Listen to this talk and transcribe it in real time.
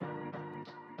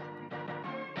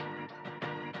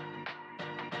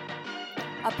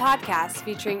a podcast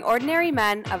featuring ordinary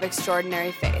men of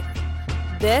extraordinary faith.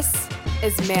 This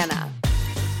is Manna.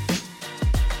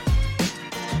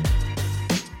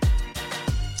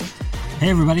 Hey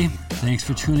everybody, thanks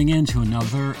for tuning in to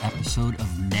another episode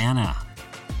of Manna,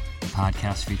 a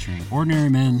podcast featuring ordinary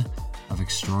men of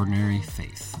extraordinary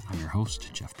faith. I'm your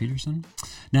host, Jeff Peterson.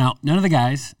 Now, none of the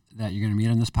guys that you're going to meet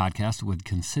on this podcast would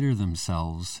consider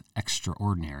themselves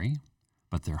extraordinary,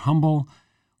 but their humble,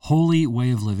 holy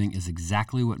way of living is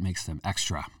exactly what makes them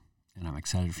extra, and I'm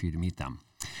excited for you to meet them.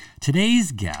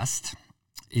 Today's guest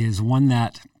is one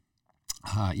that,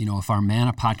 if our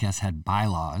Manna podcast had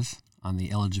bylaws on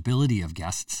the eligibility of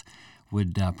guests,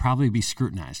 would probably be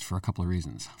scrutinized for a couple of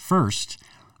reasons. First,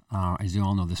 as you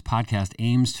all know, this podcast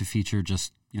aims to feature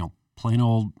just, plain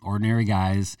old ordinary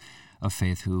guys of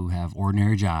faith who have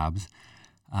ordinary jobs.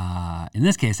 In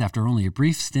this case, after only a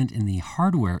brief stint in the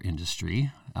hardware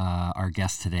industry, our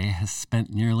guest today has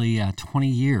spent nearly 20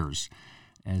 years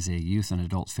as a youth and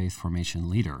adult faith formation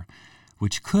leader,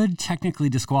 which could technically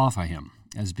disqualify him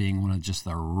as being one of just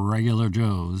the regular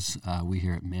Joes we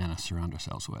here at Manna surround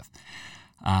ourselves with.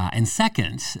 And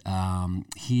second,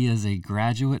 he is a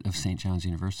graduate of St. John's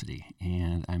University,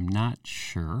 and I'm not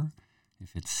sure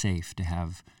if it's safe to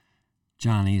have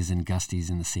Johnnies and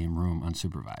Gusties in the same room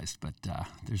unsupervised, but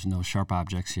there's no sharp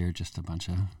objects here, just a bunch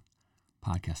of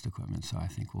podcast equipment, so I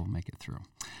think we'll make it through.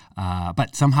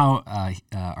 But somehow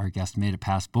our guest made it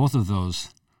past both of those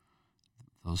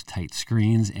tight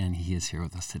screens, and he is here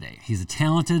with us today. He's a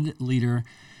talented leader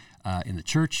in the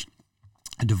church,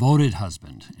 a devoted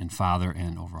husband and father,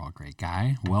 and overall great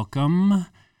guy. Welcome,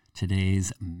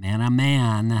 today's Manna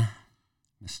Man,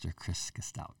 Mr. Chris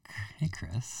Kostelc. Hey,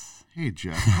 Chris. Hey,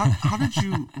 Jeff. How did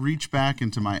you reach back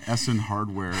into my Essen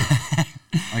hardware?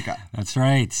 That's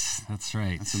right. That's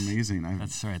amazing.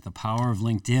 That's right. The power of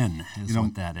LinkedIn is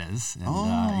what that is.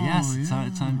 And, yes,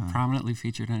 it's prominently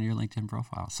featured on your LinkedIn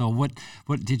profile. So what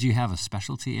did you have, a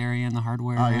specialty area in the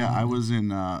hardware? Yeah, I was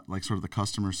in sort of the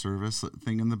customer service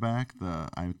thing in the back.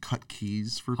 I cut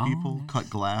keys for people, cut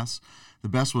glass. The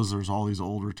best was there's all these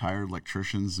old retired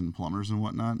electricians and plumbers and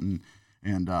whatnot, and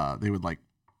they would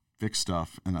fix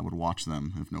stuff, and I would watch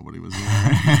them if nobody was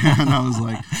there. And I was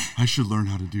like, I should learn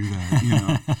how to do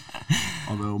that,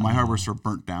 Although my hardware store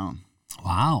burnt down.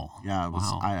 Wow. Yeah, it was.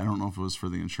 Wow. I don't know if it was for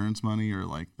the insurance money or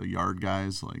the yard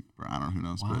guys, I don't know, who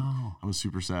knows. Wow. But I was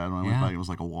super sad when I went back. It was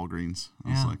like a Walgreens. I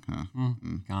was like,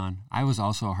 gone. I was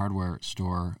also a hardware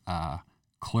store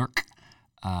clerk,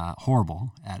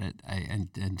 horrible at it.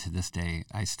 And to this day,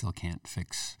 I still can't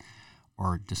fix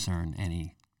or discern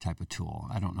any type of tool.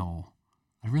 I don't know.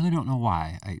 I really don't know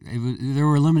why. There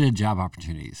were limited job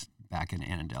opportunities back in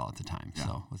Annandale at the time. Yeah.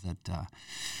 So was that?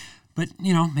 But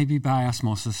maybe by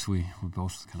osmosis, we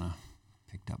both kind of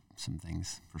picked up some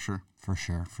things. For sure.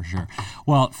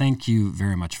 Well, thank you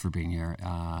very much for being here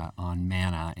on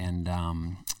Manna, and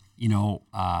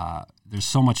there's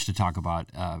so much to talk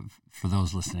about. For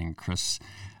those listening, Chris,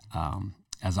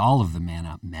 as all of the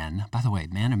Manna men. By the way,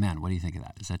 Manna men. What do you think of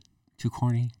that? Is that too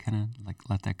corny? Kind of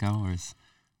let that go, or is?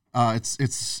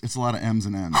 It's a lot of M's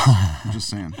and N's. I'm just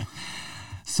saying.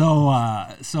 So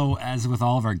as with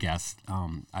all of our guests,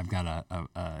 I've got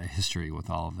a history with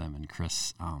all of them, and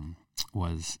Chris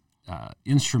was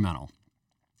instrumental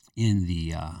in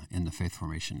the faith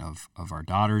formation of our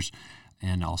daughters,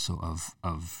 and also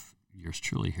of yours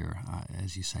truly here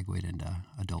as you segued into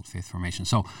adult faith formation.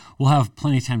 So we'll have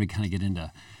plenty of time to kind of get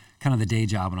into kind of the day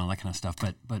job and all that kind of stuff,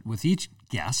 but with each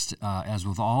guest, as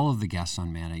with all of the guests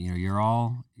on Manna, you're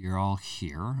all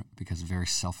here because very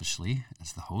selfishly,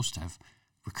 as the host, I've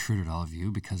recruited all of you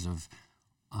because of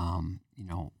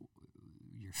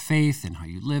your faith and how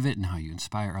you live it and how you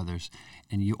inspire others,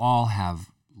 and you all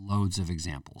have loads of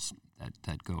examples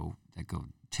that go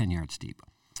 10 yards deep,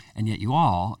 and yet you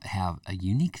all have a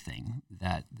unique thing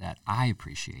that I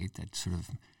appreciate, that sort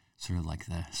of like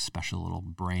the special little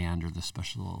brand or the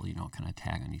special little, kind of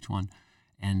tag on each one.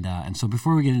 And so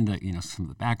before we get into, some of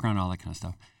the background, all that kind of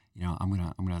stuff, I'm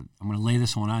gonna lay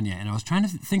this one on you. And I was trying to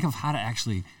think of how to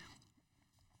actually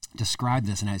describe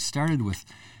this. And I started with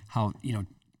how,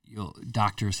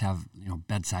 doctors have,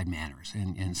 bedside manners,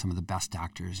 and some of the best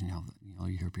doctors,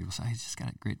 you hear people say, he's just got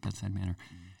a great bedside manner.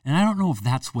 And I don't know if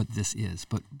that's what this is,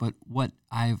 but what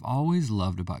I've always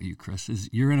loved about you, Chris, is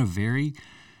you're in a very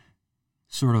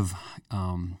sort of,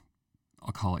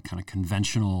 I'll call it kind of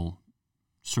conventional,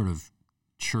 sort of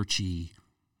churchy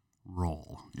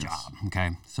role job.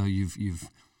 Okay, so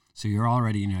you're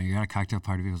already, you're at a cocktail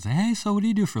party. People say, "Hey, so what do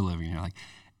you do for a living?" And you're like,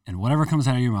 and whatever comes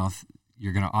out of your mouth,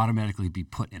 you're going to automatically be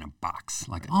put in a box.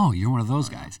 Like, oh, you're one of those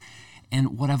guys.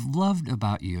 And what I've loved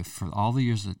about you for all the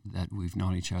years that we've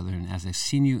known each other, and as I've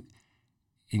seen you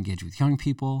engage with young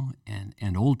people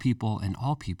and old people and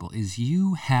all people, is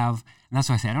you have, and that's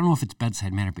why I say, I don't know if it's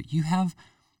bedside manner, but you have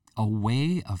a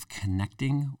way of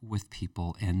connecting with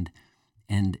people and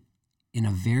in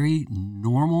a very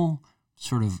normal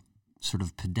sort of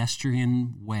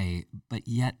pedestrian way, but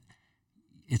yet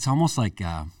it's almost like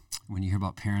when you hear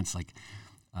about parents like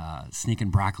sneaking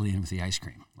broccoli in with the ice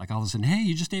cream. Like all of a sudden, hey,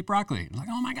 you just ate broccoli. Like,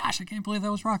 oh my gosh, I can't believe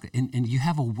that was broccoli. And you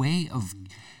have a way of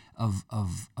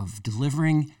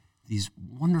delivering these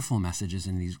wonderful messages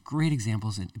and these great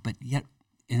examples, but yet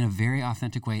in a very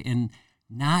authentic way, and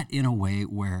not in a way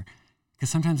where, because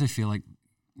sometimes I feel like,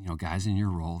 guys in your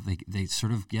role, they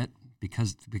sort of get,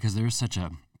 because there's such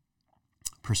a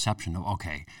perception of,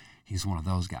 okay, he's one of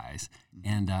those guys.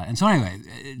 And so anyway,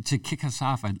 to kick us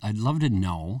off, I'd love to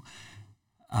know,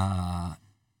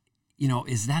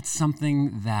 is that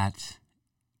something that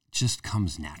just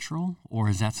comes natural, or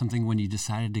is that something when you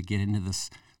decided to get into this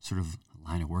sort of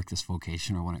line of work, this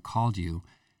vocation, or when it called you,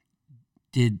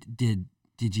 did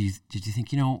you think,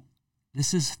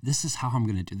 this is how I'm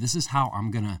going to do, this is how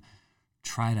I'm going to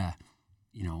try to,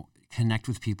 connect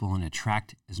with people and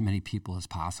attract as many people as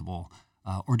possible,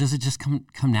 or does it just come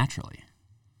naturally?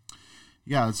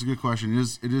 Yeah, that's a good question.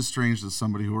 It is strange that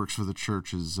somebody who works for the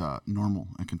church is normal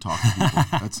and can talk to people.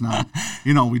 That's not,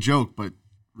 we joke, but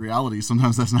reality,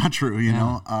 sometimes that's not true,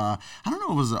 know. I don't know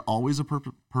if it was always a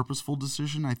purposeful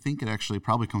decision. I think it actually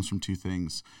probably comes from two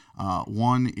things.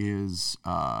 One is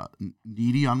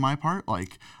needy on my part.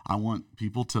 Like, I want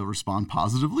people to respond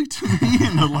positively to me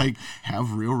and to, like,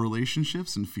 have real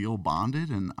relationships and feel bonded.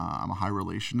 And I'm a high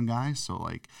relation guy, so,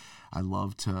 like, I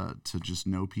love to just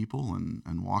know people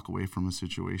and walk away from a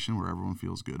situation where everyone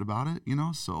feels good about it,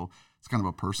 so it's kind of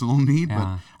a personal need. But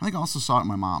I think I also saw it in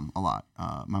my mom a lot.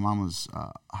 My mom was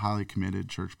a highly committed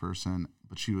church person,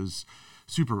 but she was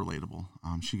super relatable.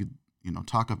 She could,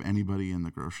 talk up anybody in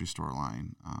the grocery store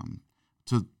line,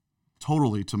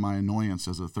 to my annoyance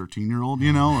as a 13-year-old, or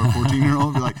a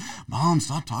 14-year-old, be like, Mom,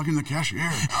 stop talking to the cashier.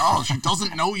 Oh, she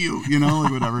doesn't know you,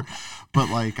 like whatever. But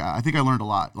like, I think I learned a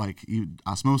lot, like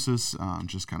osmosis,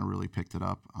 just kind of really picked it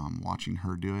up, watching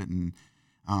her do it. And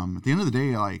at the end of the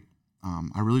day, like,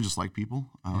 I really just like people.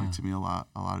 I like to meet a lot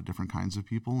of different kinds of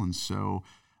people. And so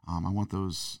I want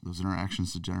those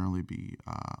interactions to generally be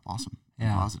awesome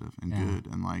and positive and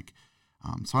good. And like,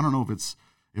 so I don't know if it's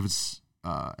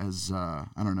as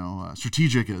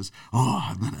strategic as,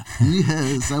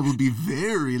 yes, I will be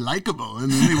very likable,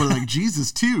 and then they were like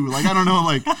Jesus too. Like, I don't know,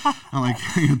 like I'm like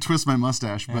twist my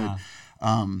mustache, but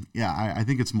I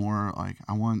think it's more like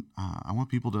I want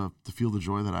people to feel the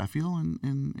joy that I feel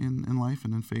in life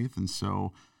and in faith, and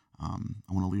so I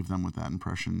want to leave them with that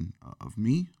impression of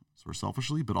me, sort of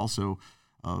selfishly, but also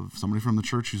of somebody from the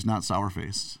church who's not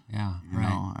sour-faced. Yeah,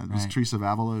 It was Teresa of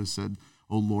Avila who said,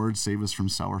 "Oh Lord, save us from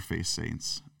sour-faced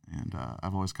saints." And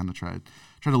I've always kind of tried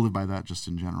to live by that just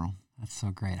in general. That's so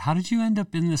great. How did you end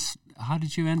up in this? How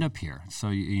did you end up here? So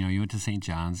you went to St.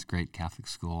 John's, great Catholic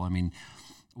school. I mean,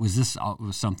 was this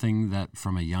something that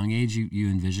from a young age you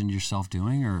envisioned yourself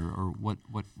doing, or what?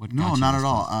 No, not at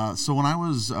all. So when I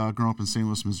was growing up in St.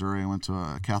 Louis, Missouri, I went to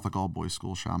a Catholic all-boys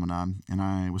school, Chaminade, and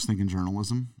I was thinking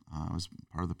journalism. I was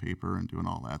part of the paper and doing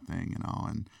all that thing,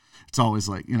 and it's always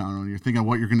like, when you're thinking of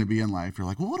what you're going to be in life, you're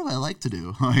like, well, what do I like to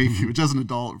do? Like, which as an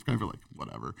adult, kind of like,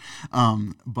 whatever.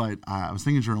 But I was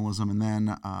thinking journalism, and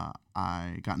then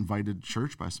I got invited to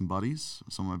church by some buddies,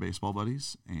 some of my baseball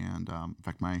buddies, and in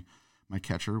fact, my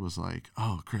catcher was like,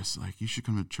 "Oh, Chris, like you should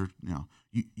come to church,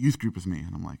 youth group with me."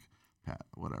 And I'm like, "Pat,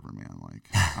 whatever, man. Like,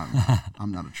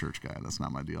 I'm not a church guy. That's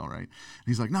not my deal, right?" And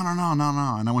he's like, "No."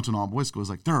 And I went to an all boys school. He was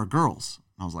like, "There are girls."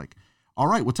 And I was like, "All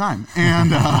right, what time?"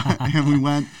 And and we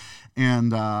went.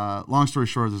 And long story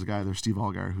short, there's a guy there, Steve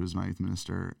Allgaier, who's my youth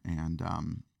minister, and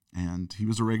he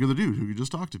was a regular dude who could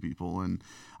just talk to people, and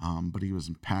but he was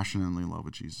passionately in love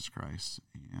with Jesus Christ,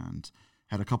 and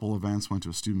had a couple events, went to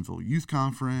a Steubenville youth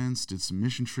conference, did some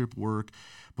mission trip work.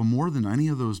 But more than any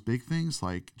of those big things,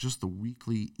 like just the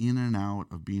weekly in and out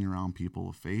of being around people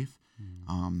of faith,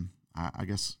 I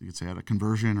guess you could say I had a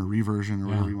conversion or reversion or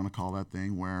whatever you want to call that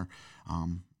thing, where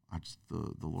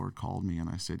the Lord called me and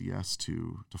I said yes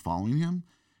to following him,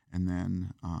 and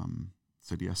then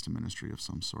said yes to ministry of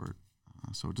some sort.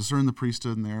 So discerned the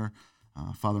priesthood in there.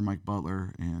 Father Mike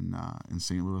Butler in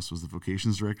St. Louis was the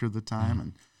vocations director at the time,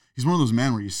 and he's one of those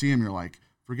men where you see him, you're like,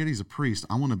 forget he's a priest.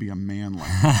 I want to be a man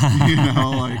like him.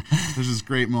 Like there's this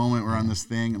great moment we're on this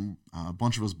thing, and a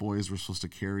bunch of us boys were supposed to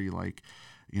carry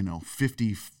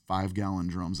 55-gallon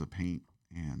drums of paint,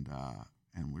 and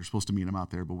we were supposed to meet him out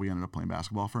there, but we ended up playing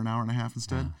basketball for an hour and a half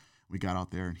instead. We got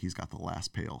out there, and he's got the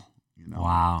last pail,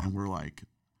 Wow. And we're like,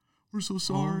 we're so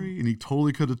sorry. And he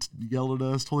totally could have yelled at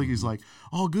us. Totally, he's like,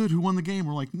 "Oh, good. Who won the game?"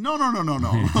 We're like, no.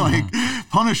 Like,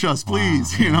 punish us,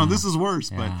 please. Wow. This is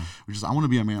worse. Yeah. But I want to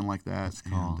be a man like that. That's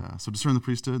cool. And so discern the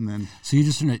priesthood, and then. So you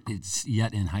discern it's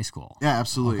yet in high school. Yeah,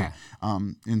 absolutely.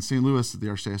 Okay. In St. Louis, the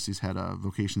Archdiocese had a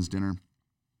vocations dinner,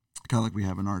 kind of like we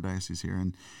have in our diocese here,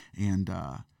 and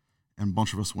a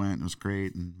bunch of us went. It was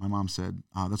great. And my mom said,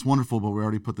 "That's wonderful, but we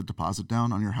already put the deposit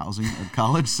down on your housing at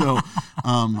college. So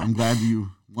I'm glad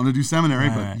you want to do seminary,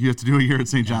 but you have to do a year at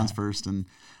St. John's first." And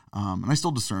I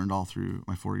still discerned all through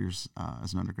my 4 years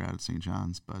as an undergrad at St.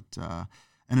 John's, but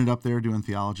ended up there doing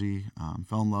theology.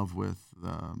 Fell in love with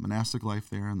the monastic life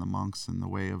there and the monks and the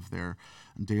way of their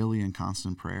daily and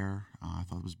constant prayer. I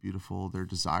thought it was beautiful. Their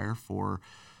desire for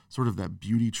sort of that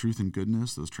beauty, truth, and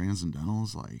goodness, those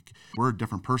transcendentals, like we're a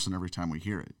different person every time we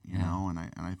hear it, you know. And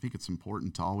I think it's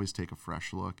important to always take a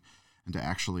fresh look and to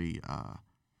actually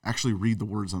read the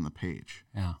words on the page.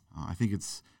 Yeah, I think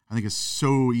it's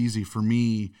so easy for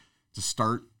me to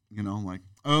start, like,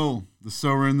 oh, the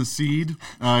sower and the seed.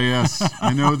 Yes,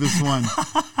 I know this one.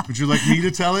 Would you like me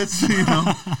to tell it?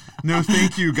 No,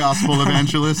 thank you, gospel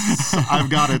evangelists. I've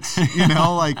got it.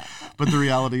 But the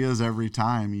reality is, every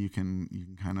time you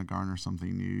can kind of garner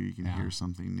something new. You can hear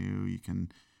something new. You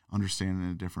can understand it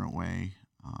in a different way.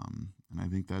 And I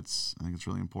think it's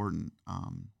really important.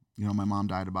 My mom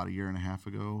died about a year and a half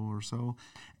ago or so,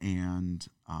 and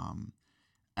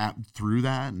through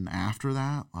that and after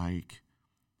that, like,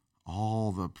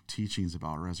 all the teachings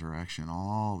about resurrection,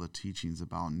 all the teachings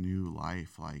about new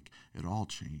life, like, it all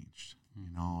changed.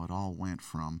 It all went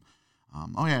from,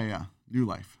 new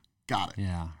life. Got it.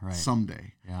 Yeah, right.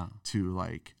 Someday. Yeah. To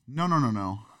like, no.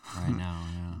 Right now,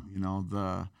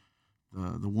 yeah.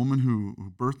 The woman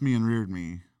who birthed me and reared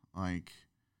me, like,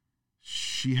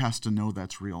 she has to know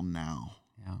that's real now.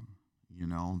 Yeah.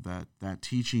 That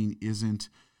teaching isn't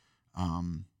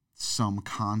some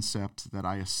concept that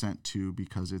I assent to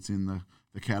because it's in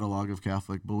the catalog of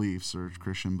Catholic beliefs or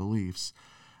Christian beliefs.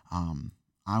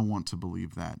 I want to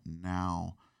believe that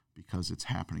now because it's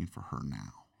happening for her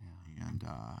now. Yeah.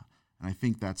 And I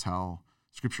think that's how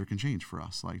Scripture can change for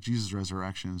us. Like, Jesus'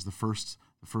 resurrection is the first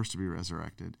to be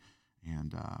resurrected,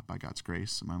 and by God's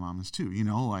grace, my mom is too.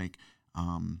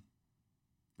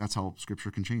 That's how Scripture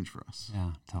can change for us.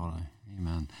 Yeah, totally.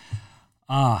 Amen.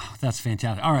 That's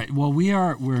fantastic. All right. Well,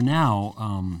 we're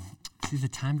now. See, the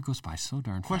time goes by so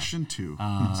darn fast. Question 2.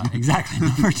 Exactly.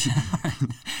 Number 2.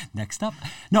 Next up.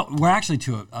 No,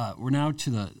 we're now to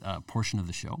the portion of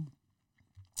the show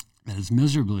that is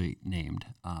miserably named.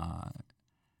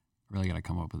 Really got to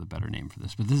come up with a better name for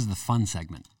this, but this is the fun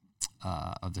segment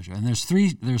of the show. And there's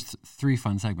three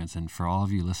fun segments. And for all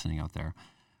of you listening out there,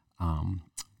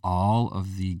 all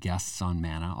of the guests on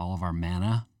Manna, all of our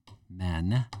Manna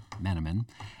men,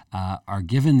 are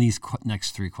given these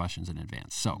next 3 questions in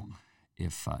advance. So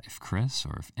if Chris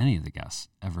or if any of the guests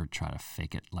ever try to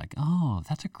fake it like, oh,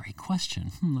 that's a great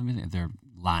question, let me think, they're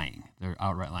lying. They're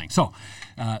outright lying. So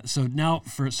now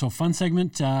fun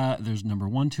segment, there's number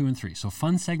 1, 2, and 3. So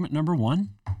fun segment number 1,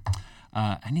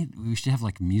 we should have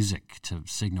like music to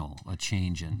signal a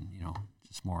change in,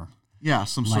 just more. Yeah,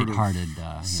 some sort lighthearted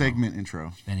segment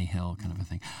intro. Benny Hill kind of a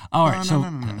thing. All right, so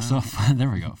there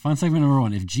we go. Fun segment number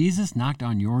 1. If Jesus knocked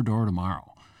on your door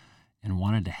tomorrow and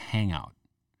wanted to hang out,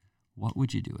 what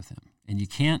would you do with him? And you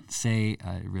can't say,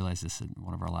 I realized this in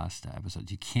one of our last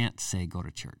episodes, you can't say go to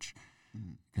church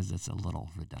because that's a little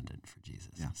redundant for Jesus.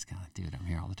 Yeah. It's kind of, dude, I'm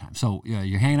here all the time. So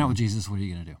you're hanging out with Jesus. What are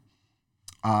you going to do?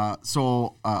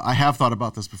 I have thought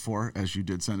about this before, as you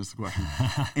did send us the question.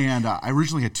 And I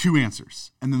originally had 2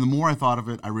 answers. And then the more I thought of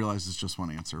it, I realized it's just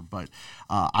one answer. But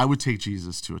I would take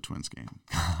Jesus to a Twins game.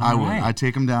 I would. Right. I'd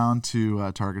take him down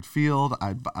to Target Field.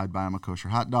 I'd buy him a kosher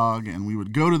hot dog, and we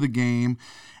would go to the game.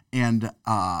 And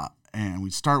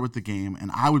we'd start with the game, and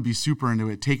I would be super into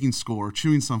it, taking score,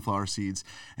 chewing sunflower seeds,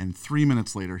 and 3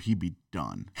 minutes later, he'd be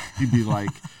done. He'd be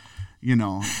like...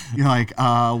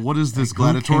 what is this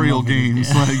gladiatorial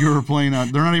games like you were playing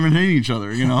out? They're not even hitting each other,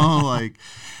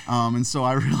 and so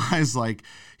I realized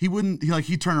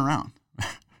he'd turn around,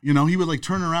 he would like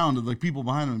turn around to like people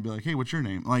behind him and be like, hey, what's your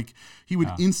name? Like he would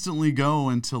instantly go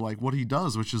into like what he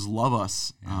does, which is love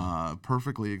us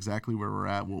perfectly, exactly where we're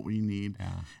at, what we need.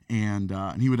 Yeah.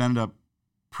 And he would end up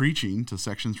preaching to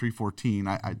section 314.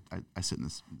 I sit in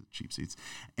the cheap seats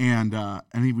and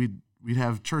we'd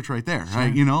have church right there,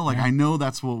 right? I know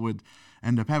that's what would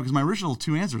end up happening. Because my original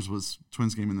 2 answers was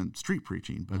Twins game and then street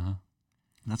preaching, but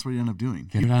that's what he'd end up doing.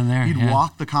 Get it on there. He'd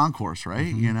walk the concourse,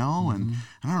 right? And I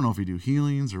don't know if he'd do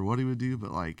healings or what he would do,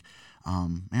 but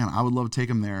I would love to take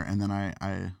him there. And then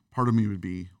I part of me would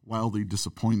be wildly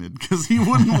disappointed because he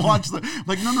wouldn't watch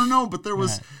no, but there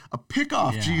was a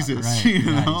pick-off, Jesus. Right,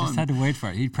 You know? You just had to wait for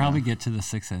it. He'd probably get to the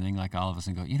 6th inning like all of us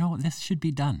and go, this should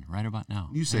be done right about now.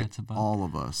 You say all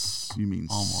of us. You mean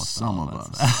almost some of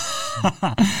us.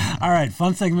 All right,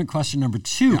 fun segment question number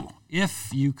 2. Yeah.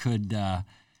 If you could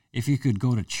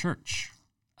go to church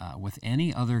with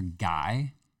any other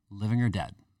guy, living or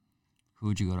dead, who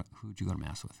would you go to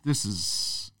mass with? This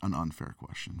is an unfair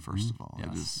question. First of all, yes,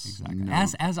 it is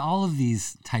exactly as all of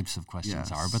these types of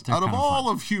questions are. But they're out of all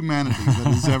fun. Of humanity that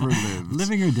has ever lived,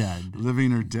 living or dead.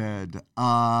 Living or dead.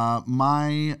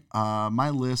 My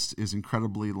list is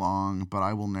incredibly long, but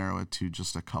I will narrow it to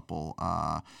just a couple.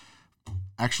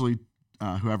 Actually,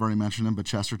 who I've already mentioned him, but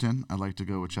Chesterton. I'd like to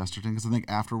go with Chesterton because I think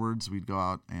afterwards we'd go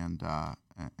out and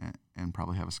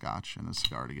probably have a scotch and a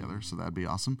cigar together. So that'd be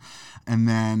awesome. And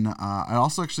then I'd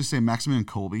also actually say Maximilian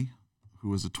Kolbe, who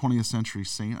was a 20th century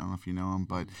saint. I don't know if you know him,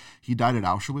 but he died at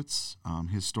Auschwitz.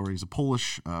 His story is a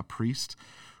Polish priest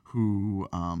who,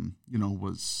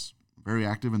 was very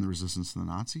active in the resistance to the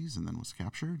Nazis and then was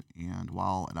captured. And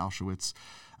while at Auschwitz,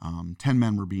 10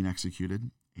 men were being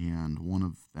executed, and one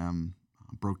of them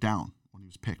broke down when he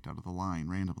was picked out of the line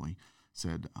randomly,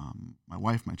 said, my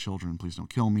wife, my children, please don't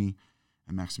kill me.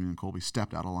 And Maximilian Kolbe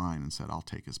stepped out of line and said, I'll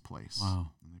take his place.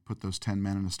 Wow. And they put those 10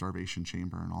 men in a starvation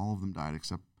chamber, and all of them died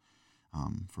except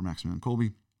for Maximilian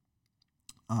Kolbe,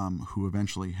 who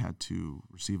eventually had to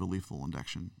receive a lethal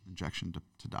injection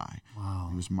to die. Wow.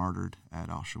 He was martyred at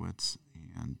Auschwitz.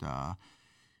 And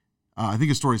I think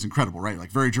his story is incredible, right?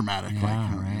 Like very dramatic.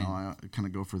 Yeah, right. I kind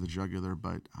of go for the jugular,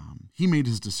 but he made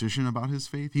his decision about his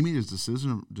faith. He made his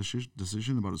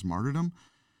decision about his martyrdom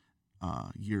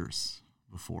years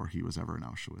before he was ever in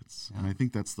Auschwitz. Yeah. And I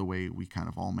think that's the way we kind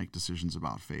of all make decisions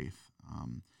about faith,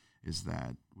 is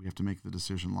that we have to make the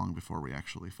decision long before we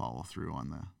actually follow through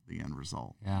on the end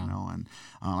result. Yeah. And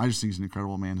I just think he's an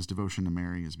incredible man. His devotion to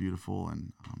Mary is beautiful,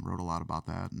 and wrote a lot about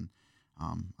that. And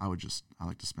I like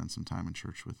to spend some time in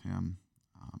church with him.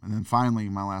 And then finally,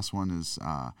 my last one is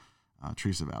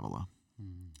Teresa of Avila.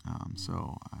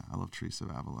 So I love Teresa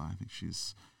of Avila. I think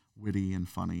she's witty and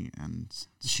funny and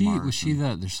smart.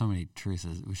 There's so many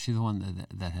Teresas. Was she the one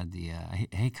that had the I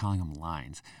hate calling them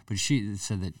lines, but she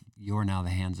said that you're now the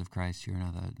hands of Christ. You're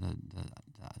now the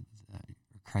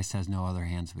Christ has no other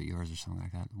hands but yours, or something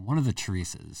like that. One of the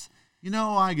Teresas.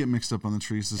 I get mixed up on the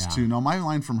Teresas too. No, my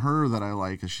line from her that I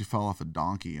like is she fell off a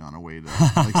donkey on her way to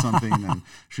like something, and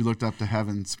she looked up to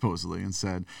heaven supposedly and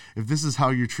said, "If this is how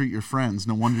you treat your friends,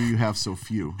 no wonder you have so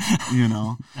few."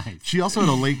 Nice. She also had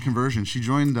a late conversion. She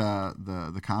joined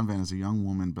the convent as a young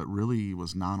woman, but really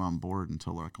was not on board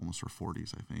until like almost her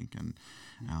 40s, I think, and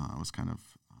was kind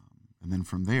of, and then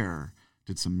from there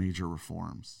did some major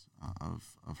reforms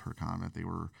of her convent. They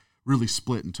were really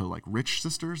split into like rich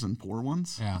sisters and poor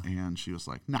ones. Yeah. And she was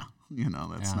like, nah,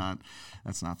 that's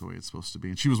not the way it's supposed to be.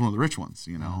 And she was one of the rich ones,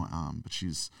 but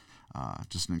she's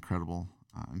just an incredible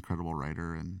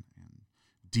writer and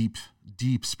deep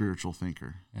spiritual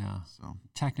thinker. Yeah. So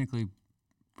technically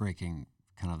breaking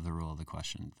kind of the rule of the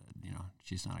question that,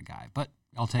 she's not a guy, but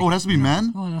I'll take. Oh, it has to be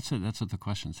men? Well, that's what the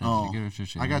question says. Oh,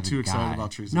 I got too excited about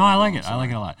Teresa. No, I like it. I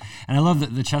like it a lot. And I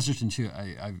love the Chesterton too.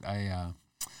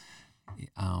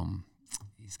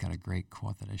 He's got a great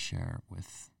quote that I share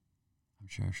with, I'm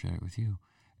sure I've shared it with you.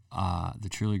 The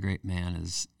truly great man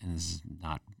is, and this is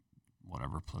not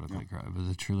whatever politically correct, but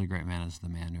the truly great man is the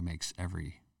man who makes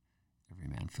every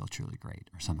man feel truly great,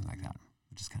 or something like that,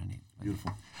 which is kind of neat.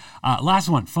 Beautiful. Last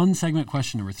one, fun segment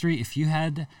question number 3. If you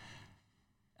had,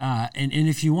 and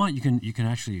if you want, you can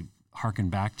actually harken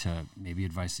back to maybe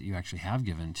advice that you actually have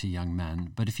given to young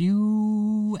men. But if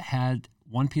you had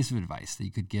one piece of advice that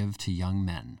you could give to young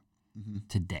men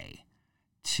today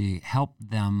to help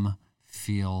them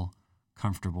feel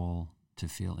comfortable, to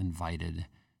feel invited,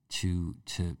 to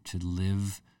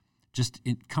live just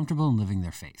comfortable in living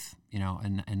their faith,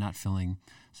 and not feeling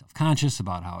self-conscious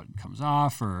about how it comes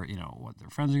off, or what their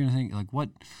friends are going to think. Like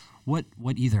what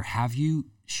either have you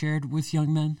shared with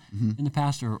young men in the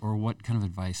past, or what kind of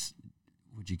advice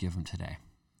would you give them today?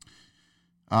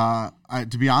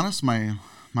 To be honest, my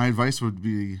advice would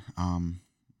be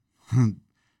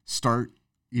start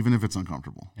even if it's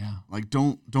uncomfortable. Yeah. Like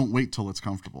don't wait till it's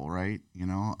comfortable, right?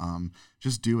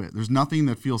 Just do it. There's nothing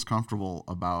that feels comfortable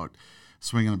about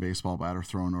swinging a baseball bat or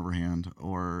throwing overhand,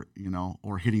 or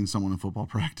hitting someone in football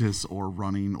practice, or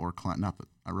running, or not that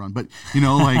I run, but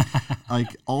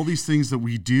like all these things that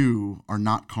we do are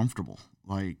not comfortable.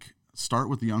 Like start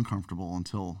with the uncomfortable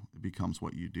until it becomes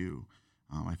what you do.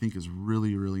 I think is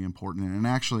really, really important. And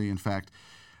actually, in fact,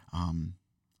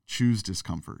 choose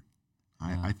discomfort.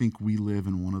 I think we live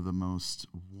in one of the most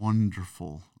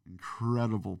wonderful,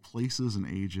 incredible places and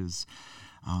ages.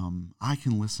 I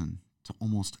can listen to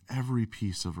almost every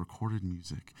piece of recorded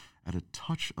music at a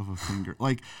touch of a finger.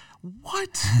 Like,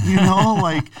 what?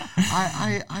 Like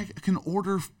I can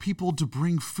order people to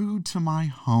bring food to my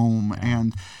home,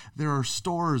 and there are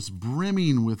stores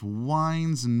brimming with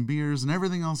wines and beers and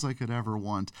everything else I could ever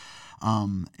want.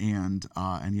 And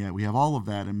yet we have all of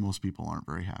that, and most people aren't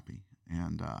very happy.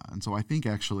 And so I think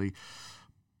actually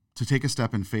to take a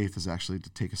step in faith is actually to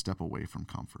take a step away from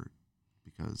comfort.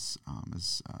 Because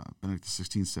as Benedict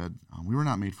XVI said, we were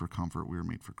not made for comfort, we were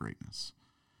made for greatness.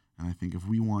 And I think if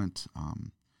we want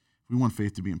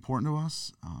faith to be important to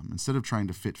us, instead of trying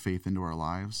to fit faith into our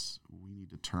lives, we need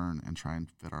to turn and try and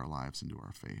fit our lives into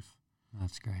our faith.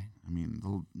 That's great. I mean,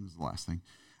 this is the last thing.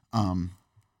 Father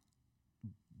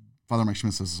Mike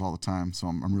Schmidt says this all the time, so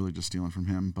I'm really just stealing from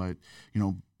him. But,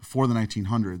 before the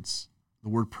 1900s, the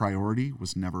word priority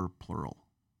was never plural.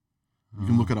 You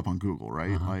can look it up on Google,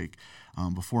 right? Like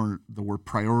before, the word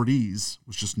priorities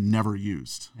was just never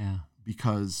used. Yeah.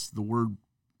 Because the word,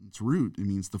 its root, it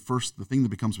means the thing that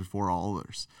becomes before all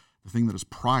others, the thing that is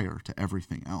prior to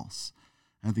everything else.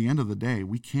 And at the end of the day,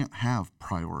 we can't have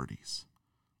priorities.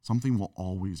 Something will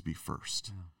always be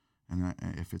first. Yeah. And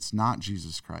if it's not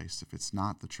Jesus Christ, if it's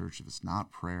not the church, if it's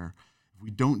not prayer, if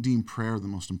we don't deem prayer the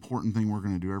most important thing we're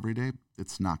going to do every day,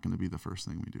 it's not going to be the first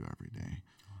thing we do every day.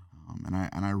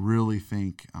 And I really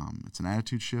think it's an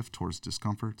attitude shift towards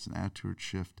discomfort. It's an attitude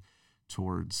shift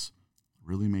towards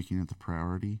really making it the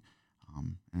priority,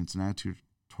 and it's an attitude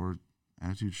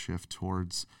shift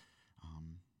towards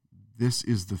this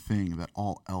is the thing that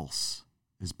all else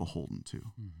is beholden to.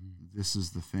 Mm-hmm. This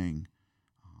is the thing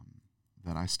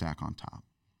that I stack on top,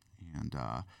 and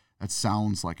that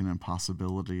sounds like an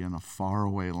impossibility in a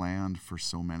faraway land for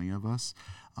so many of us.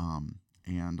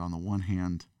 And on the one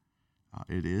hand,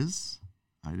 it is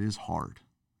hard.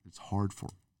 It's hard for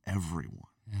everyone.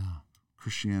 Yeah.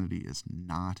 Christianity is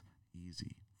not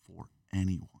easy for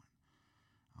anyone.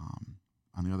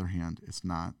 On the other hand, it's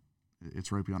not. It's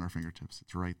right beyond our fingertips.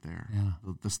 It's right there. Yeah.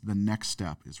 The next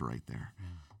step is right there. Yeah.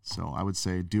 So I would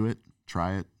say do it,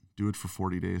 try it, do it for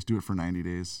 40 days, do it for 90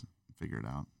 days, figure it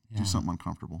out. Yeah. Do something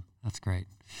uncomfortable. That's great.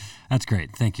 That's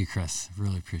great. Thank you, Chris.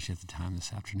 Really appreciate the time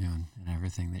this afternoon and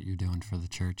everything that you're doing for the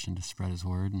church and to spread his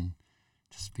word and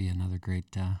just be another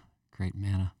great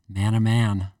Manna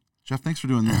man. Jeff, thanks for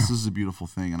doing this. This is a beautiful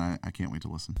thing, and I can't wait to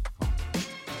listen.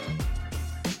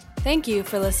 Thank you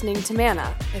for listening to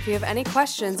Manna. If you have any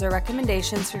questions or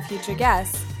recommendations for future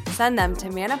guests, send them to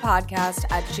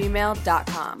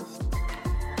mannapodcast@gmail.com.